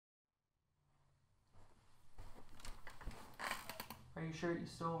you sure you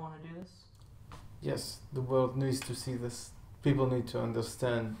still want to do this? Yes, the world needs to see this. People need to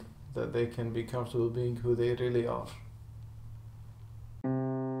understand that they can be comfortable being who they really are.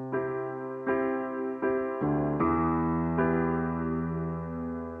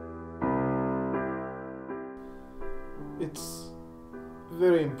 It's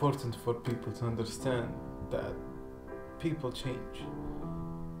very important for people to understand that people change.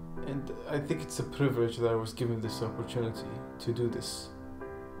 And I think it's a privilege that I was given this opportunity to do this.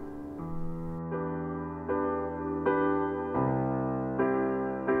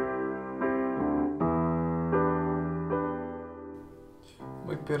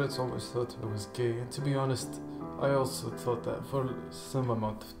 My parents always thought I was gay, and to be honest, I also thought that for some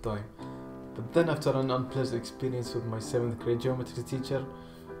amount of time. But then after an unpleasant experience with my 7th grade geometry teacher,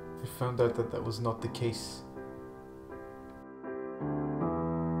 I found out that that was not the case.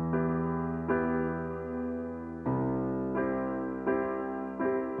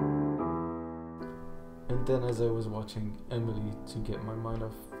 And then as I was watching Emily to get my mind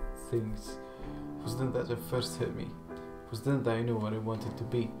off things, it was then that it first hit me. It was then that I knew what I wanted to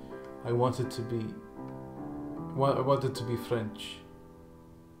be. I wanted to be French.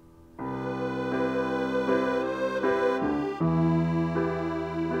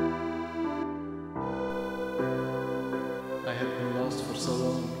 I had been lost for so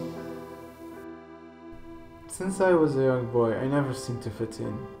long. Since I was a young boy, I never seemed to fit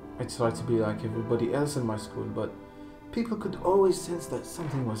in. I tried to be like everybody else in my school, but people could always sense that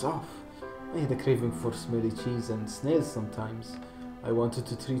something was off. I had a craving for smelly cheese and snails sometimes. I wanted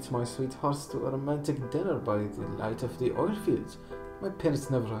to treat my sweethearts to a romantic dinner by the light of the oil fields. My parents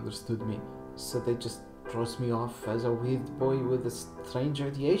never understood me, so they just wrote me off as a weird boy with a strange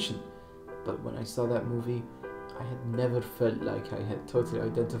ideation. But when I saw that movie, I had never felt like I had totally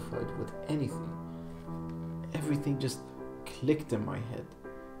identified with anything. Everything just clicked in my head.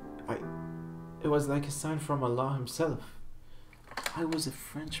 It was like a sign from Allah himself. I was a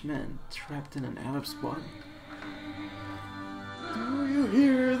Frenchman trapped in an Arab's body. Do you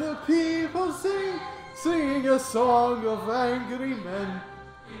hear the people singing a song of angry men?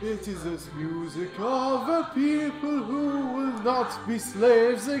 It is this music of a people who will not be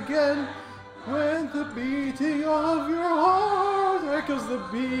slaves again. When the beating of your heart echoes the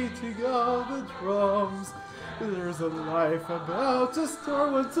beating of the drums, there's a life about to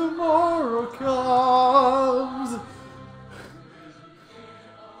start when tomorrow comes.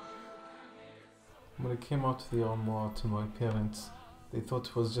 When I came out to the armoire to my parents, they thought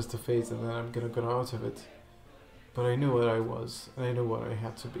it was just a phase and then I'm gonna get out of it. But I knew what I was, and I knew what I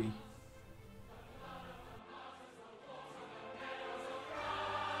had to be.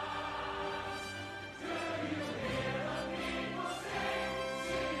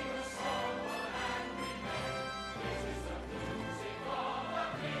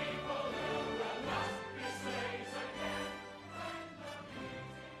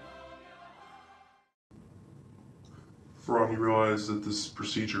 Ron, you realize that this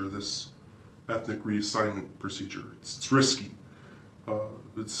procedure, this ethnic reassignment procedure, it's risky.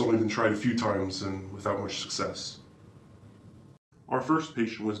 It's only been tried a few times and without much success. Our first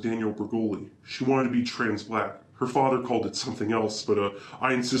patient was Danielle Bergoli. She wanted to be trans-black. Her father called it something else, but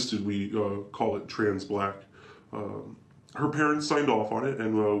I insisted we call it trans-black. Her parents signed off on it,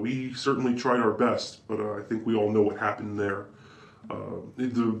 and we certainly tried our best, but I think we all know what happened there.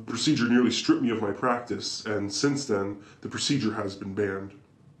 The procedure nearly stripped me of my practice, and since then, the procedure has been banned.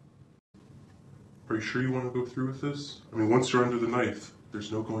 Are you sure you want to go through with this? I mean, once you're under the knife,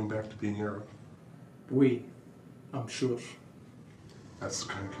 there's no going back to being Arab. Oui, I'm sure. That's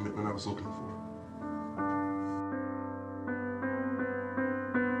the kind of commitment I was looking for.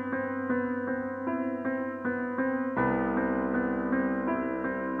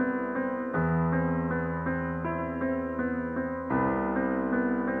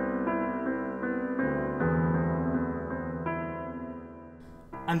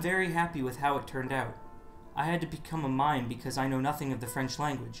 I'm very happy with how it turned out. I had to become a mime because I know nothing of the French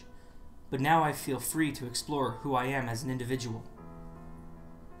language, but now I feel free to explore who I am as an individual.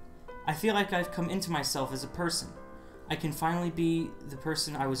 I feel like I've come into myself as a person. I can finally be the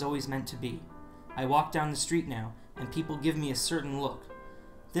person I was always meant to be. I walk down the street now, and people give me a certain look.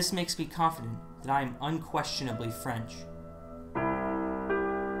 This makes me confident that I am unquestionably French.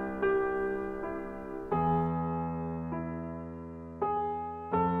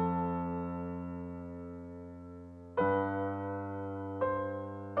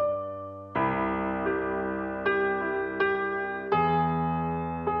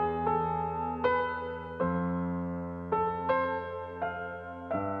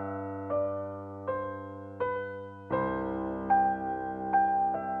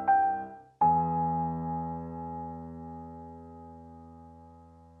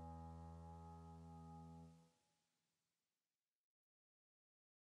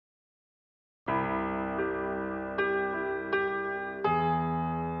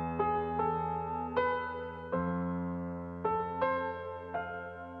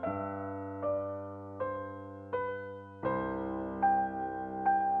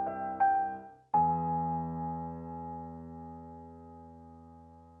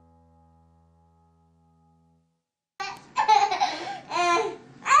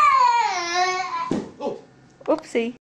 Whoopsie.